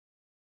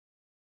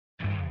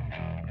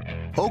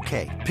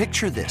Okay,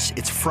 picture this.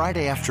 It's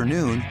Friday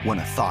afternoon when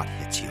a thought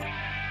hits you.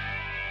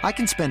 I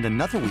can spend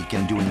another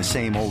weekend doing the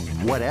same old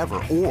whatever,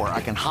 or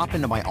I can hop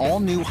into my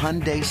all-new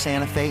Hyundai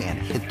Santa Fe and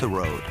hit the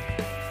road.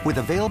 With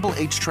available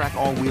H-Track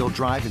all-wheel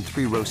drive and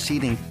 3-row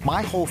seating,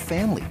 my whole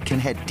family can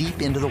head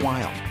deep into the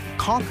wild.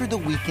 Conquer the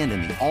weekend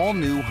in the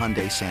all-new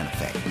Hyundai Santa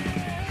Fe.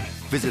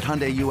 Visit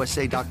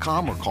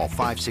HyundaiUSA.com or call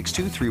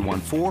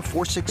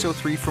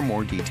 562-314-4603 for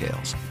more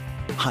details.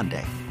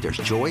 Hyundai, there's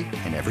joy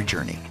in every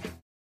journey.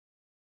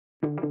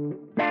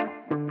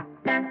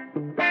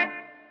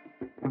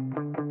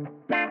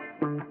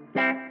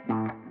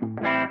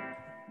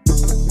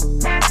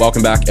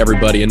 Welcome back,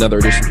 everybody. Another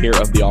edition here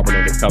of the Auburn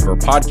Undercover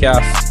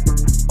podcast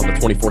on the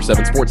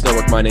 24/7 Sports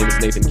Network. My name is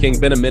Nathan King.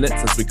 Been a minute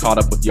since we caught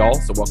up with y'all,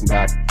 so welcome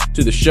back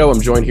to the show.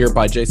 I'm joined here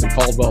by Jason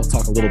Caldwell.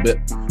 Talk a little bit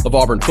of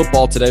Auburn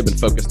football today. Been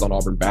focused on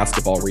Auburn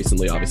basketball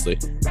recently, obviously,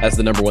 as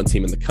the number one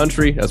team in the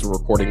country. As we're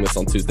recording this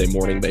on Tuesday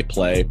morning, they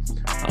play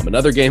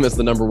another game as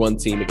the number one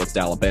team against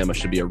Alabama.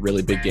 Should be a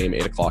really big game,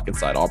 8 o'clock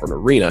inside Auburn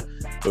Arena.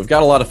 But we've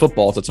got a lot of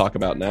football to talk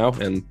about now,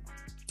 and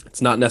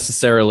it's not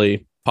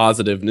necessarily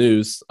positive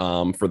news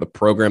for the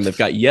program. They've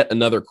got yet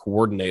another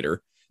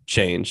coordinator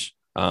change.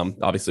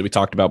 Obviously, we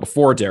talked about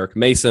before, Derek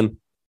Mason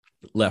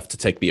left to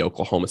take the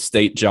Oklahoma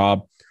State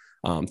job,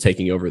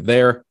 taking over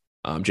there.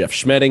 Jeff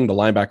Schmedding, the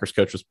linebackers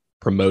coach, was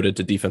promoted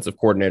to defensive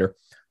coordinator.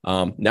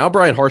 Now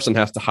Brian Harsin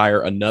has to hire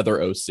another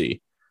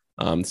OC.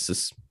 This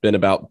has been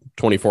about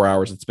 24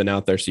 hours. It's been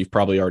out there, so you've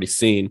probably already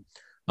seen.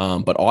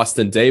 But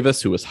Austin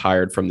Davis, who was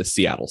hired from the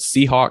Seattle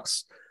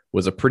Seahawks,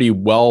 was a pretty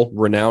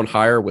well-renowned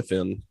hire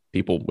within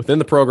people within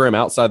the program,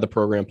 outside the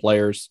program,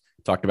 players.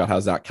 Talked about how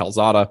Zach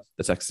Calzada,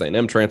 the Texas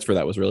A&M transfer,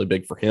 that was really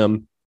big for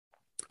him.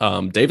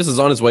 Davis is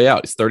on his way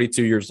out. He's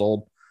 32 years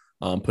old.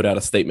 Put out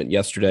a statement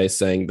yesterday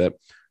saying that,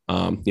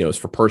 it's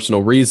for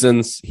personal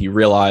reasons. He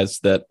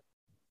realized that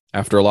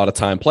after a lot of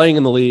time playing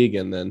in the league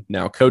and then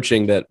now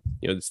coaching that,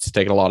 it's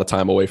taking a lot of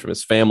time away from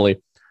his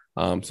family.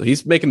 So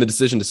he's making the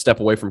decision to step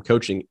away from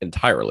coaching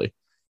entirely.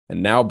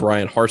 And now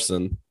Brian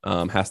Harsin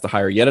has to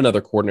hire yet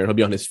another coordinator. He'll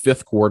be on his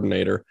 5th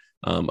coordinator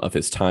of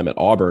his time at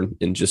Auburn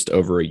in just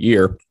over a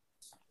year.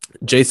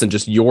 Jason,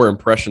 just your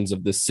impressions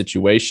of this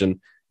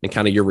situation and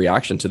kind of your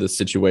reaction to this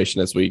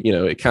situation as we,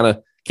 it kind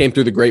of came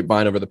through the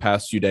grapevine over the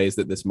past few days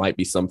that this might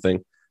be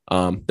something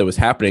that was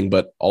happening,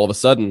 but all of a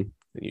sudden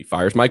he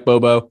fires Mike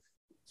Bobo,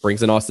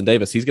 brings in Austin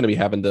Davis. He's going to be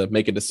having to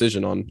make a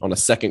decision on a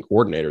second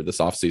coordinator this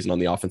offseason on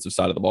the offensive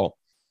side of the ball.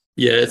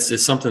 Yeah,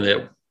 it's something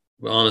that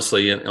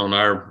honestly on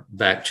our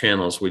back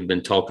channels we've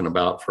been talking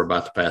about for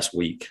about the past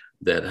week.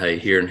 That, hey,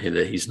 hearing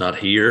that he's not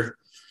here,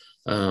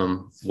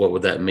 what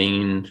would that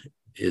mean?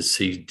 Is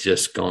he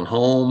just gone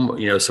home?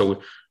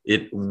 So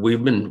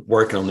we've been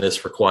working on this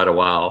for quite a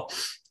while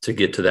to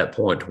get to that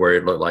point where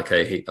it looked like,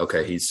 hey,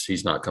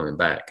 he's not coming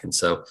back. And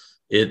so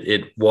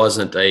it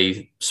wasn't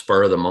a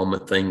spur of the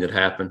moment thing that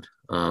happened.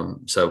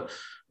 So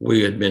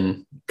we had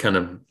been kind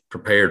of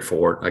prepared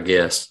for it, I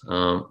guess,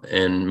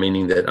 and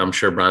meaning that I'm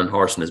sure Brian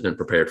Harsin has been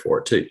prepared for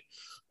it too.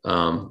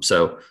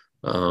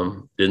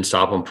 Didn't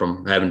stop them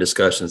from having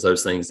discussions,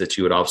 those things that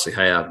you would obviously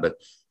have, but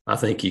I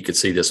think you could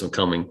see this one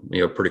coming,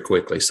 pretty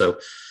quickly. So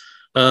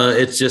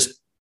it's just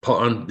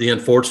on the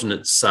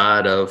unfortunate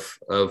side of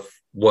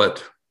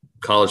what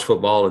college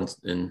football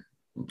and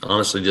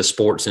honestly just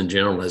sports in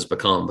general has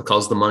become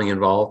because of the money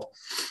involved.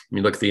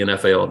 You look at the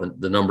NFL,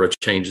 the number of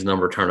changes, the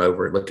number of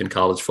turnover. Look in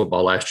college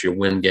football last year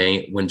when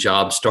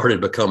jobs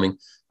started becoming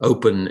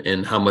open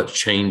and how much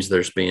change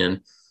there's been.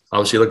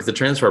 Obviously, look at the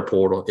transfer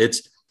portal.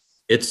 It's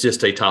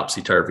just a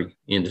topsy-turvy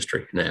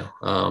industry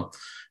now.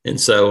 And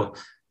so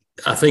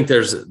I think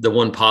there's the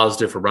one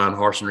positive for Brian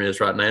Harsin is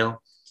right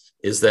now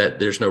is that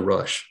there's no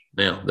rush.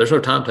 Now, there's no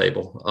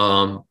timetable.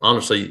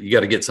 Honestly, you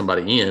got to get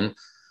somebody in,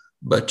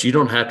 but you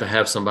don't have to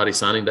have somebody.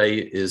 Signing day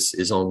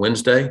is on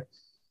Wednesday,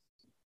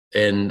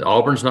 and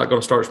Auburn's not going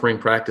to start spring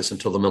practice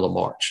until the middle of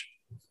March.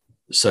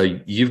 So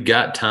you've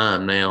got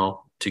time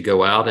now to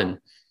go out and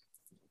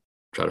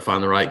try to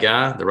find the right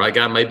guy. The right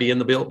guy may be in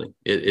the building.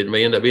 It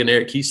may end up being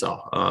Eric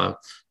Keesaw.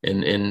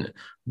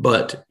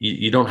 But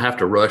you don't have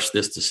to rush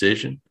this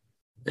decision.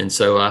 And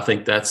so I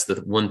think that's the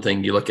one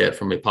thing you look at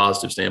from a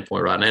positive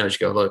standpoint right now is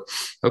you go, look,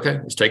 okay,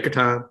 let's take your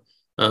time,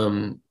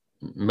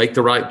 make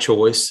the right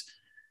choice.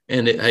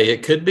 And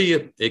it could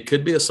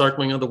be a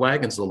circling of the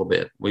wagons a little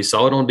bit. We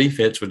saw it on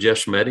defense with Jeff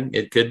Schmedding.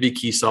 It could be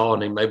Keesaw,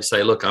 and he maybe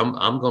say, look, I'm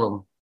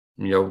going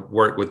to,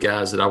 work with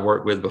guys that I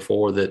worked with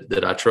before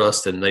that I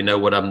trust, and they know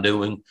what I'm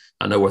doing.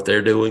 I know what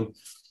they're doing.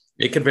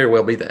 It could very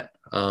well be that.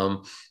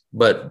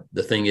 But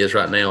the thing is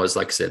right now is,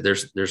 like I said,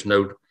 there's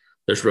no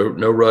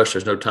rush.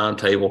 There's no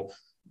timetable.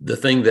 The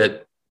thing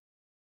that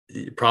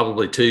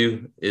probably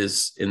too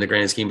is in the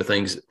grand scheme of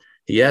things,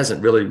 he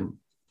hasn't really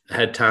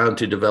had time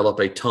to develop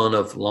a ton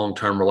of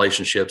long-term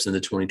relationships in the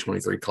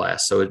 2023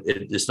 class. So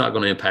it's not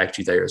going to impact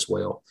you there as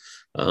well.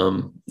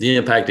 The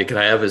impact it could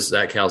have is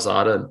Zach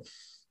Calzada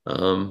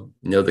and,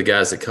 the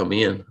guys that come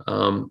in.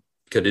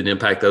 Could it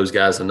impact those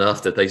guys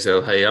enough that they say,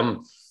 oh, hey,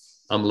 I'm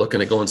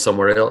looking at going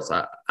somewhere else?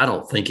 I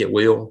don't think it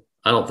will.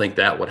 I don't think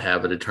that would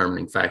have a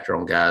determining factor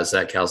on guys.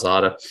 Zach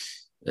Calzada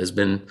has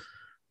been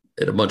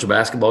at a bunch of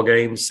basketball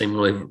games,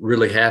 seemingly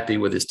really happy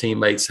with his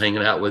teammates,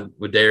 hanging out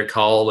with Derek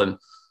Hall and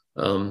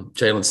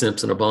Jalen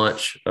Simpson a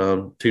bunch,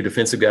 two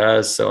defensive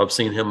guys. So I've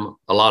seen him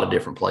a lot of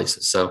different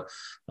places. So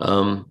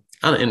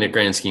in the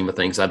grand scheme of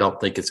things, I don't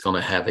think it's going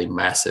to have a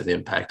massive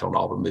impact on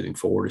Auburn moving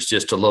forward. It's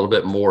just a little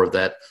bit more of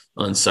that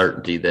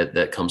uncertainty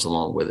that comes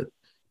along with it.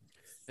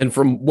 And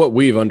from what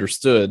we've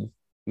understood,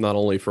 not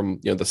only from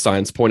the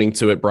signs pointing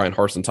to it, Brian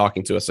Harsin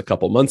talking to us a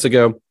couple months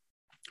ago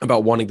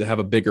about wanting to have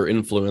a bigger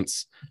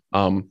influence.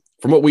 From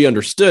what we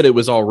understood, it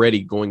was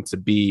already going to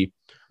be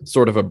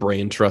sort of a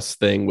brain trust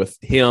thing with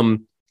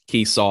him,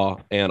 Keesaw,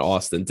 and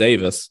Austin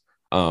Davis.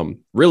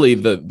 Really,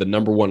 the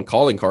number one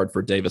calling card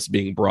for Davis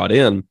being brought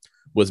in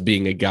was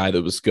being a guy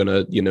that was going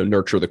to,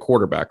 nurture the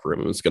quarterback room.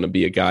 It was going to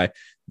be a guy,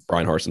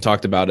 Brian Harsin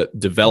talked about it,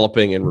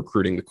 developing and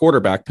recruiting the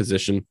quarterback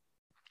position.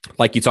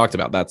 Like you talked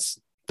about, that's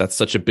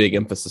such a big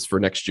emphasis for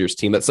next year's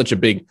team. That's such a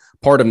big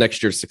part of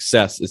next year's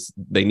success is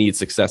they need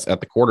success at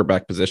the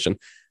quarterback position.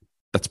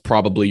 That's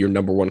probably your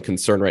number one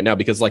concern right now,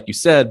 because like you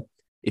said,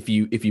 if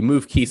you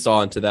move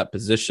Keesaw into that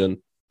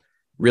position,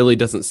 really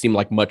doesn't seem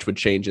like much would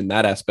change in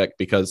that aspect,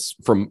 because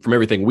from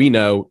everything we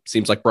know,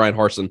 seems like Brian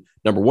Harsin,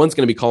 number one, is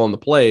going to be calling the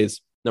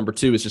plays. Number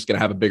two is just going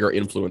to have a bigger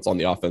influence on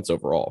the offense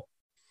overall.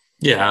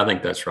 Yeah, I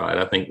think that's right.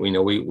 I think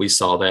we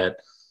saw that,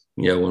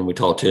 when we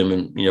talked to him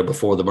and,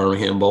 before the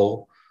Birmingham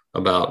Bowl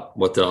about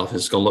what the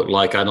offense is going to look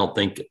like. I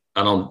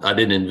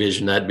didn't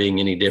envision that being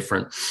any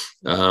different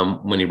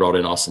when he brought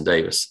in Austin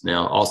Davis.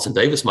 Now, Austin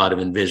Davis might have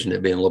envisioned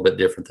it being a little bit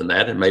different than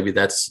that, and maybe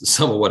that's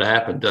some of what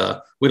happened.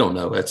 We don't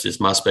know. That's just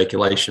my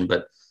speculation,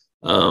 but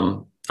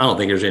I don't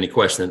think there's any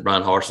question that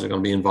Brian Harsin is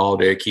going to be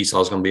involved. Eric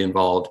Keesaw is going to be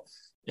involved.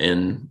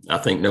 And I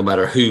think no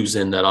matter who's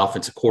in that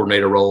offensive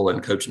coordinator role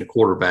and coaching the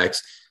quarterbacks,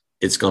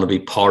 it's going to be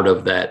part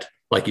of that,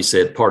 like you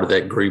said, part of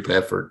that group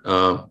effort,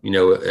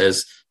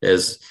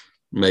 as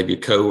maybe a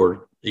co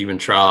or even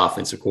try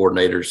offensive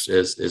coordinators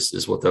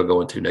is what they'll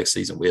go into next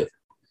season with.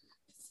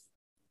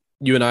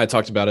 You and I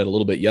talked about it a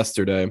little bit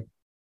yesterday.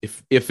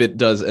 If it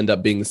does end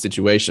up being the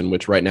situation,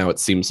 which right now it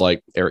seems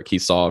like Eric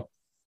Keesaw,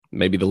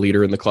 maybe the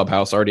leader in the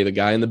clubhouse, already the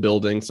guy in the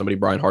building, somebody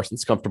Brian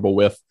Harsin's comfortable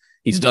with.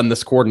 He's done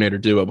this coordinator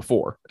duo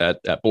before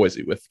at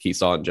Boise with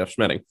Keesaw and Jeff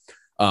Schmedding.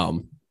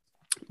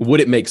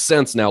 Would it make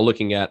sense now,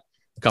 looking at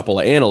a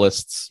couple of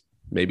analysts,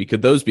 maybe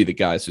could those be the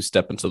guys who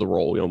step into the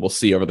role? We'll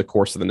see over the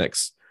course of the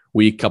next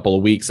couple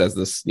of weeks as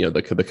this,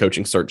 the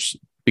coaching search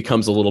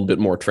becomes a little bit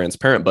more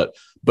transparent. But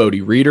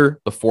Bodie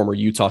Reeder, the former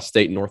Utah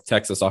State, North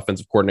Texas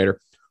offensive coordinator,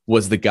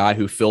 was the guy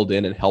who filled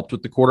in and helped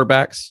with the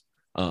quarterbacks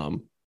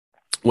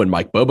when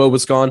Mike Bobo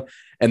was gone.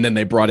 And then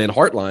they brought in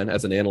Hartline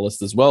as an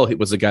analyst as well. He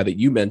was a guy that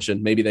you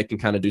mentioned. Maybe they can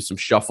kind of do some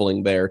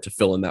shuffling there to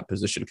fill in that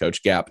position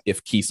coach gap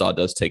if Keesaw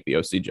does take the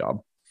OC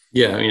job.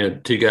 Yeah,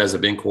 two guys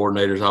have been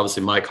coordinators.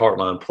 Obviously, Mike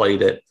Hartline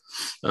played at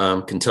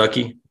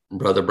Kentucky.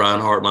 Brother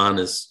Brian Hartline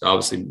is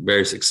obviously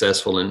very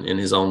successful in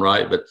his own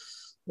right. But,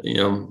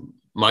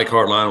 Mike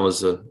Hartline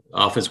was an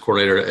offensive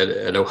coordinator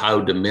at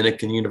Ohio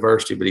Dominican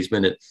University, but he's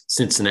been at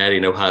Cincinnati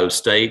and Ohio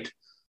State.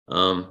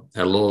 Had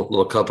a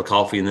little cup of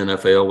coffee in the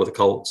NFL with the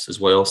Colts as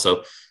well.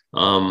 So,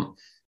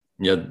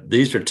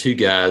 these are two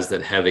guys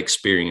that have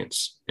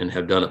experience and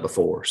have done it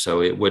before.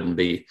 So it wouldn't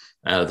be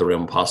out of the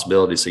realm of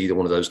possibility. So either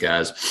one of those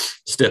guys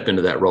step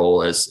into that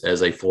role as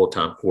a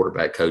full-time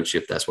quarterback coach,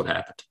 if that's what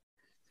happened.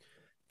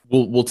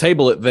 We'll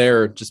table it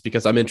there just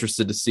because I'm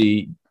interested to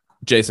see,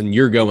 Jason,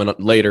 you're going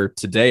later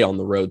today on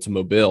the road to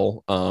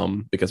Mobile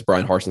because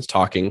Brian Harsin's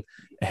talking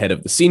ahead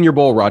of the Senior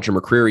Bowl. Roger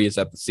McCreary is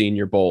at the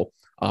Senior Bowl.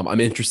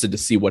 I'm interested to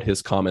see what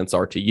his comments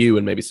are to you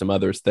and maybe some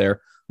others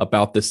there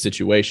about this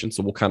situation.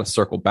 So we'll kind of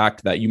circle back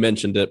to that. You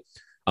mentioned it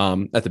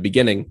at the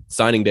beginning.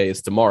 Signing day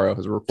is tomorrow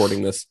as we're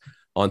recording this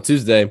on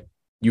Tuesday.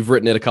 You've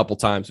written it a couple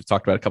times. We've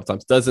talked about it a couple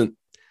times.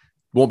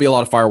 Won't be a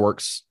lot of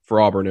fireworks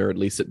for Auburn, or at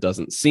least it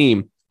doesn't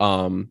seem.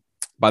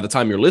 By the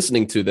time you're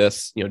listening to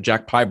this,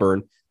 Jack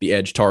Pyburn, the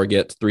edge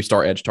target,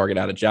 3-star edge target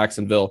out of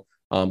Jacksonville,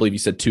 I believe you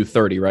said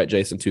 2:30, right,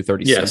 Jason?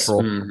 2:30 yes.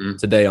 Central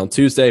today on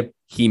Tuesday.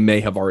 He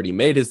may have already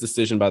made his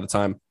decision by the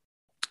time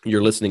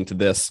you're listening to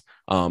this.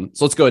 So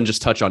let's go ahead and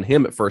just touch on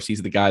him at first.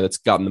 He's the guy that's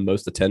gotten the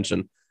most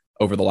attention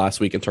over the last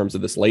week in terms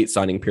of this late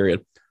signing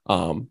period.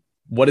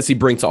 What does he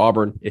bring to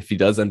Auburn if he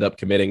does end up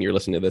committing? You're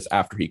listening to this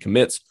after he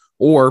commits,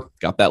 or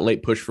got that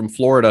late push from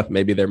Florida.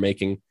 Maybe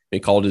they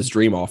called his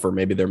dream offer.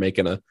 Maybe they're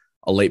making a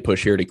late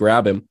push here to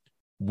grab him.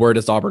 Where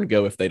does Auburn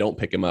go if they don't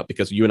pick him up?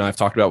 Because you and I have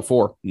talked about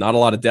before, not a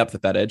lot of depth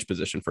at that edge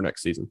position for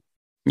next season.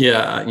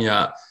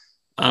 Yeah.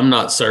 I'm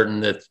not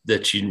certain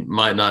that you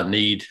might not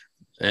need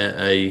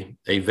a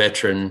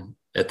veteran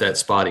at that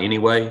spot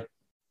anyway.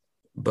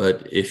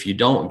 But if you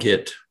don't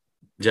get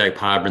Jack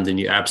Pyburn, then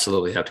you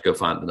absolutely have to go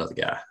find another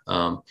guy.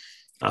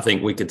 I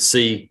think we could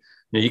see,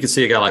 you could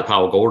see a guy like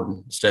Powell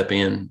Gordon step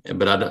in,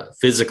 but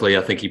physically,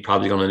 I think he's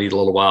probably going to need a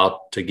little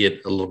while to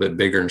get a little bit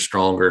bigger and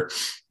stronger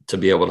to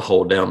be able to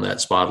hold down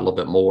that spot a little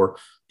bit more.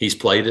 He's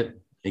played it.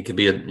 He could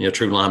be a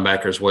true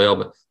linebacker as well,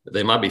 but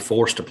they might be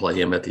forced to play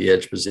him at the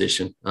edge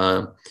position.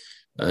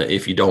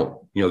 if you don't,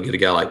 get a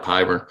guy like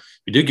Pyburn.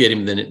 If you do get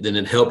him, then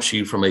it helps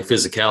you from a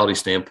physicality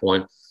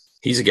standpoint.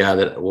 He's a guy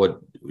that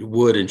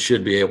would and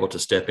should be able to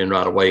step in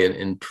right away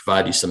and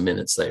provide you some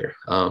minutes there.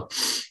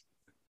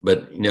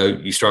 But,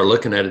 you start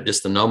looking at it,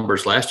 just the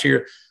numbers. Last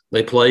year,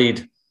 they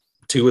played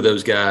two of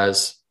those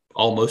guys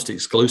almost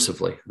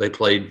exclusively. They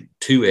played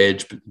two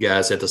edge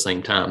guys at the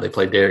same time. They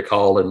played Derek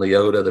Hall and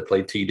Leota. They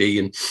played TD.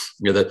 And,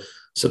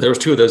 so there was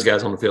two of those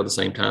guys on the field at the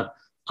same time.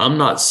 I'm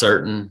not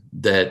certain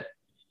that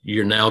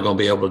you're now going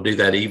to be able to do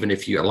that even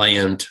if you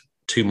land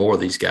two more of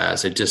these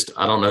guys. I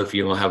don't know if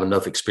you're going to have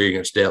enough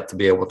experience depth to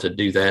be able to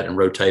do that and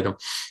rotate them.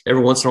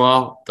 Every once in a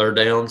while, third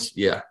downs,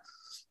 yeah.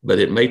 But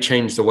it may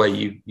change the way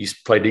you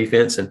play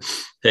defense. And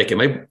heck,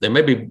 they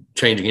may be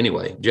changing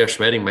anyway. Jeff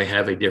Schmedding may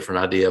have a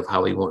different idea of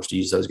how he wants to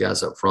use those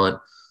guys up front.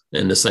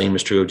 And the same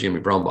is true of Jimmy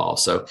Brumbaugh.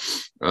 So,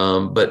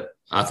 but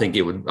I think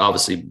it would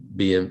obviously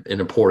be an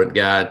important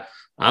guy.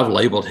 I've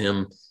labeled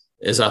him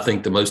as, I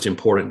think, the most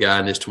important guy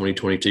in this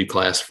 2022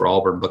 class for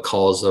Auburn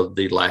because of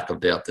the lack of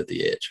depth at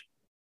the edge.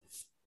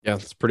 Yeah,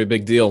 it's a pretty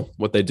big deal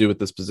what they do with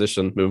this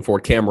position moving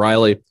forward. Cam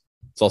Riley,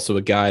 it's also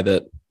a guy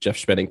that Jeff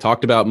Schmedding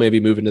talked about maybe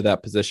moving to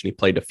that position. He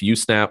played a few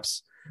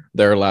snaps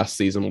there last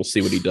season. We'll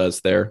see what he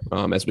does there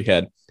as we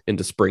head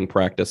into spring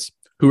practice.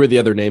 Who are the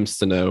other names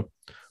to know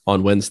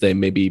on Wednesday?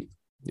 Maybe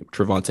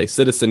Trevante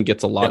Citizen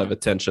gets a lot of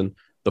attention,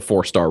 the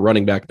 4-star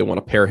running back. They want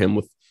to pair him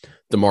with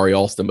Damari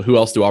Alston. But who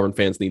else do Auburn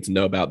fans need to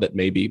know about that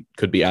maybe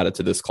could be added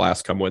to this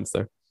class come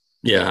Wednesday?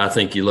 Yeah, I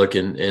think you look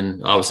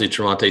and obviously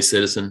Trevante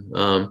Citizen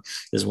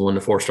is one,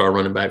 the 4-star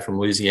running back from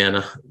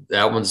Louisiana.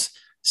 That one's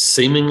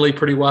seemingly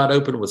pretty wide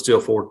open with still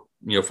four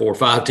or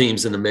five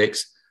teams in the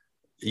mix.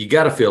 You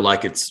got to feel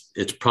like it's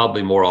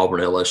probably more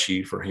Auburn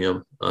LSU for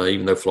him,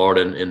 even though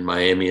Florida and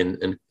Miami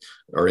and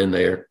are in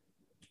there.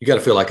 You got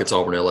to feel like it's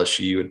Auburn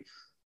LSU. And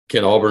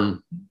can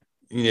Auburn,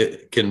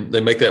 can they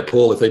make that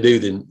pull? If they do,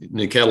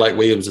 then Cadillac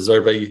Williams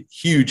deserve a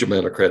huge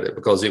amount of credit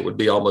because it would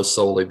be almost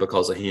solely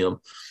because of him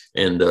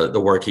and the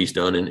work he's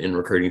done in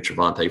recruiting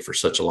Trevante for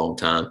such a long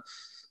time.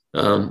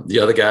 The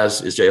other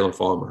guys is Jalen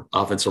Farmer,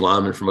 offensive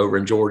lineman from over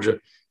in Georgia,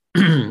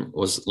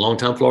 was a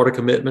longtime Florida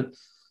commitment.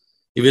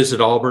 He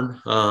visited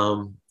Auburn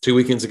 2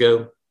 weekends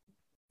ago,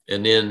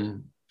 and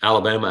then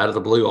Alabama out of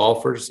the blue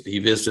offers. He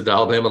visited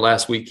Alabama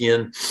last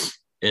weekend,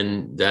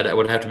 and that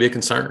would have to be a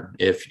concern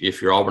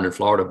if you're Auburn and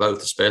Florida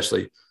both,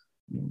 especially.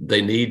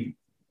 They need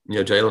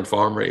Jalen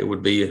Farmer. It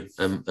would be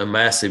a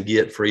massive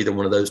get for either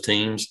one of those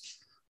teams.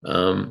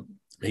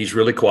 He's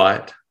really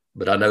quiet,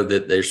 but I know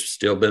that there's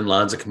still been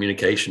lines of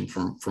communication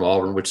from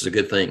Auburn, which is a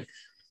good thing.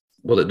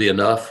 Will it be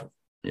enough?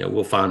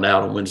 We'll find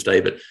out on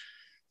Wednesday, but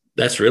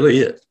that's really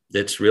it.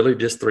 It's really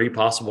just three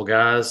possible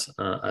guys.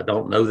 I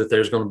don't know that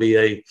there's going to be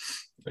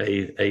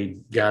a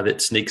guy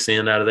that sneaks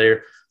in out of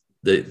there.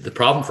 The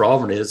problem for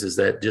Auburn is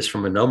that just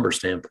from a number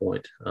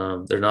standpoint,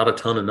 there are not a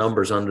ton of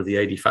numbers under the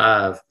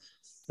 85,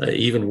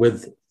 even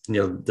with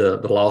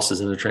the losses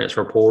in the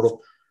transfer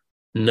portal.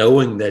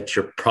 Knowing that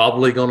you're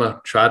probably going to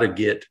try to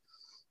get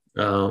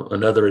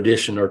another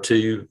edition or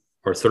two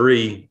or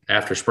three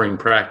after spring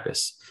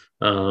practice,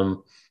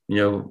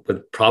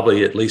 but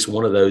probably at least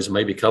one of those,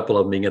 maybe a couple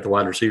of them being at the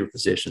wide receiver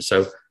position.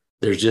 So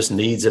there's just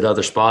needs at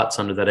other spots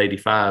under that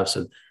 85.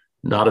 So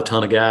not a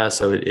ton of guys.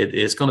 So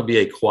it's going to be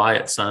a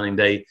quiet signing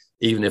day,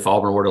 even if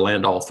Auburn were to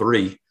land all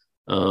three.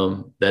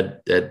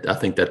 That I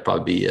think that'd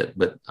probably be it.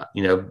 But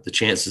the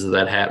chances of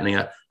that happening,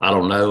 I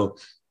don't know.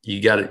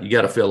 You got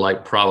to feel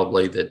like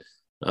probably that.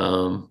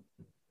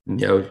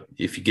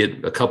 If you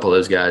get a couple of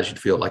those guys, you'd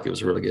feel like it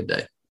was a really good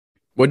day.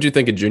 What did you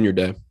think of Junior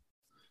Day?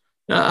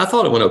 I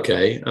thought it went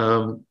okay.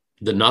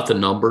 Not the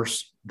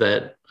numbers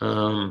that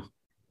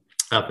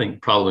I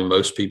think probably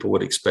most people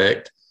would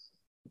expect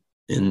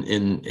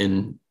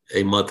in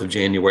a month of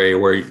January,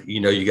 where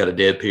you got a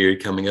dead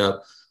period coming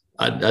up.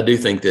 I do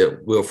think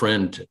that Will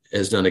Friend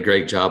has done a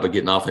great job of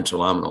getting offensive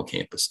linemen on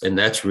campus, and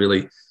that's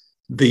really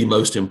the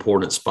most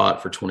important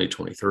spot for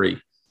 2023.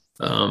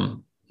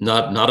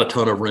 Not a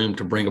ton of room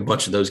to bring a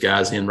bunch of those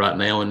guys in right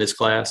now in this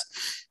class,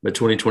 but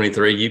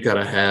 2023, you've got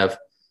to have,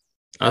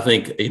 I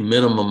think, a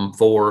minimum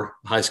 4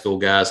 high school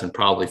guys and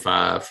probably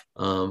 5,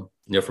 from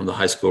the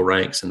high school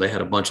ranks. And they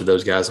had a bunch of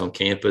those guys on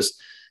campus.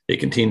 It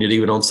continued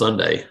even on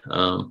Sunday,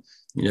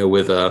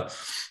 with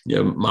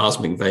Miles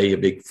McVay, a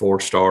big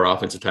 4-star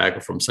offensive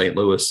tackle from St.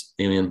 Louis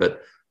in.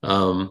 But,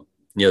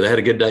 they had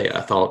a good day. I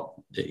thought,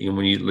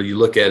 when you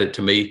look at it,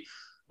 to me,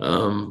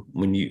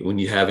 when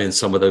you have in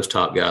some of those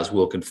top guys,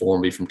 Will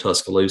Conformity from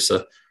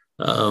Tuscaloosa,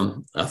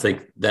 I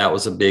think that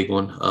was a big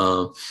one.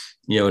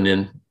 And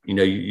then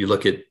you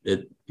look at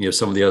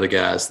some of the other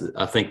guys.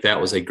 I think that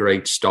was a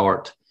great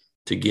start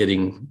to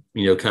getting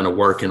kind of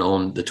working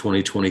on the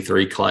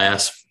 2023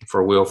 class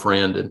for Will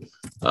Friend. And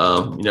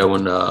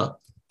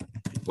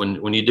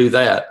when you do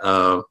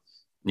that,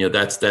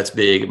 that's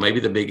big. Maybe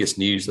the biggest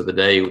news of the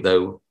day,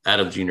 though, out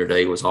of Junior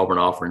Day was Auburn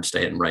offering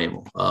Stanton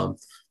Ramel,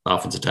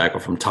 offensive tackle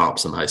from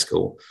Thompson High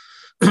School.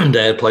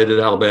 Dad played at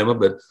Alabama,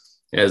 but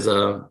has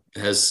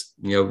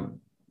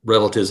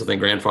relatives, I think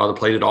grandfather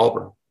played at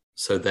Auburn.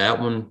 So that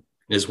one,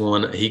 is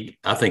one.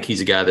 I think he's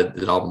a guy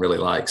that Auburn really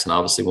likes, and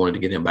obviously wanted to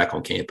get him back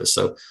on campus.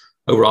 So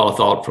overall, I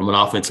thought from an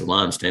offensive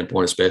line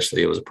standpoint,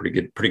 especially, it was a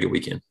pretty good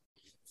weekend.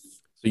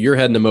 So you're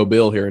heading to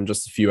Mobile here in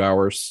just a few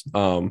hours.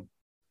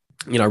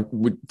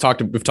 We've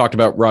talked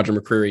about Roger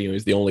McCreary.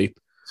 He's the only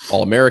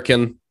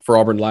All-American for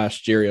Auburn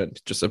last year.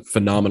 Just a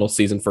phenomenal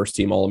season, first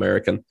team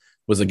All-American.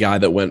 Was a guy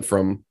that went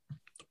from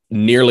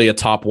nearly a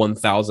top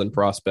 1,000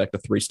 prospect, a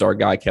 3-star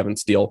guy. Kevin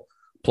Steele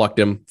plucked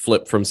him,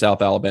 flipped from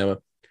South Alabama.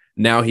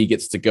 Now he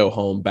gets to go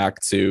home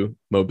back to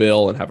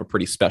Mobile and have a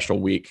pretty special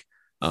week.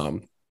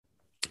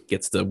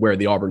 Gets to wear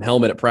the Auburn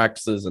helmet at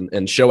practices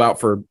and show out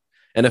for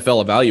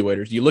NFL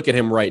evaluators. You look at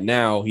him right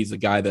now, he's a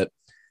guy that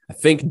I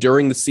think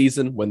during the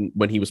season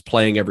when he was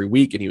playing every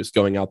week and he was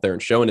going out there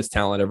and showing his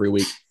talent every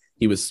week,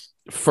 he was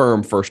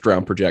firm first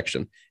round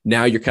projection.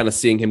 Now you're kind of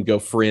seeing him go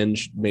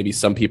fringe, maybe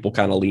some people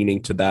kind of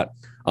leaning to that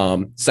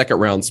second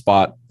round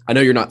spot. I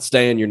know you're not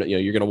staying, you're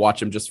going to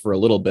watch him just for a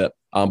little bit.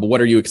 But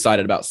what are you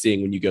excited about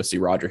seeing when you go see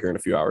Roger here in a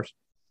few hours?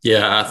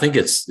 Yeah, I think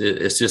it's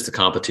just a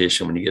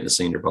competition when you get in the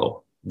Senior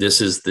Bowl.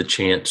 This is the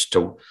chance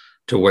to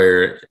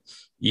where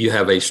you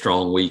have a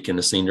strong week in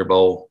the Senior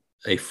Bowl,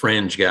 a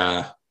fringe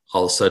guy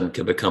all of a sudden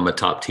can become a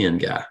top 10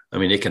 guy. I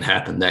mean, it can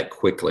happen that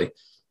quickly.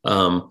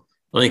 I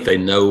think they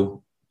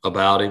know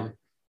about him.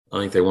 I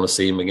think they want to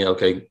see him again.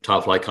 Okay,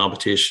 top flight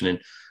competition.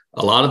 And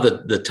a lot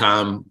of the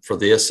time for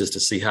this is to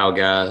see how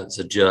guys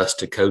adjust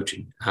to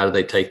coaching. How do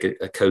they take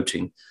a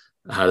coaching?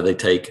 How do they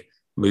take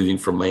moving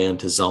from man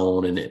to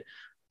zone? And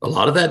a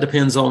lot of that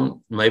depends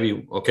on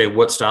maybe, okay,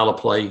 what style of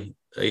play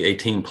a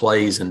team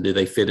plays and do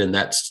they fit in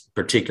that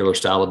particular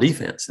style of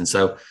defense? And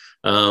so,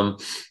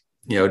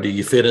 do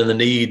you fit in the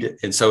need?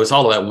 And so it's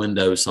all about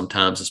windows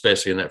sometimes,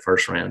 especially in that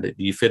first round. Do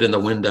you fit in the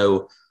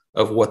window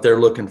of what they're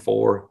looking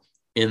for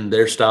in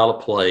their style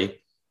of play?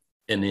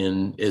 And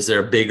then is there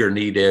a bigger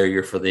need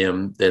area for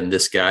them than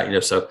this guy?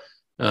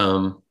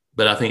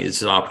 But I think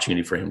it's an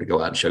opportunity for him to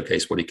go out and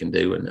showcase what he can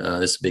do. And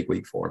it's a big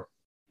week for him.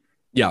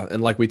 Yeah.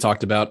 And like we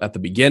talked about at the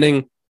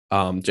beginning,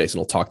 Jason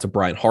will talk to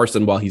Brian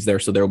Harsin while he's there.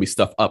 So there will be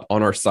stuff up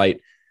on our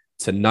site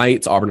tonight.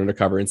 It's Auburn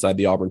Undercover inside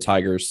the Auburn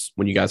Tigers.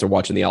 When you guys are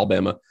watching the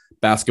Alabama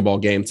basketball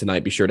game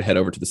tonight, be sure to head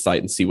over to the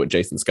site and see what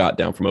Jason's got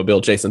down from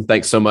Mobile. Jason,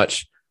 thanks so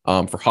much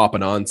for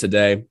hopping on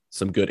today.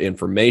 Some good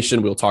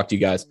information. We'll talk to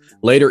you guys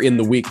later in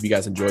the week. If you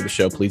guys enjoyed the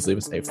show, please leave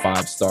us a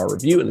 5-star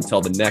review. And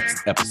until the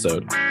next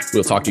episode,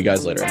 we'll talk to you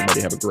guys later.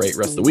 Everybody have a great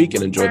rest of the week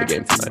and enjoy the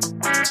game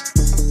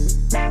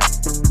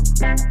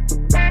tonight.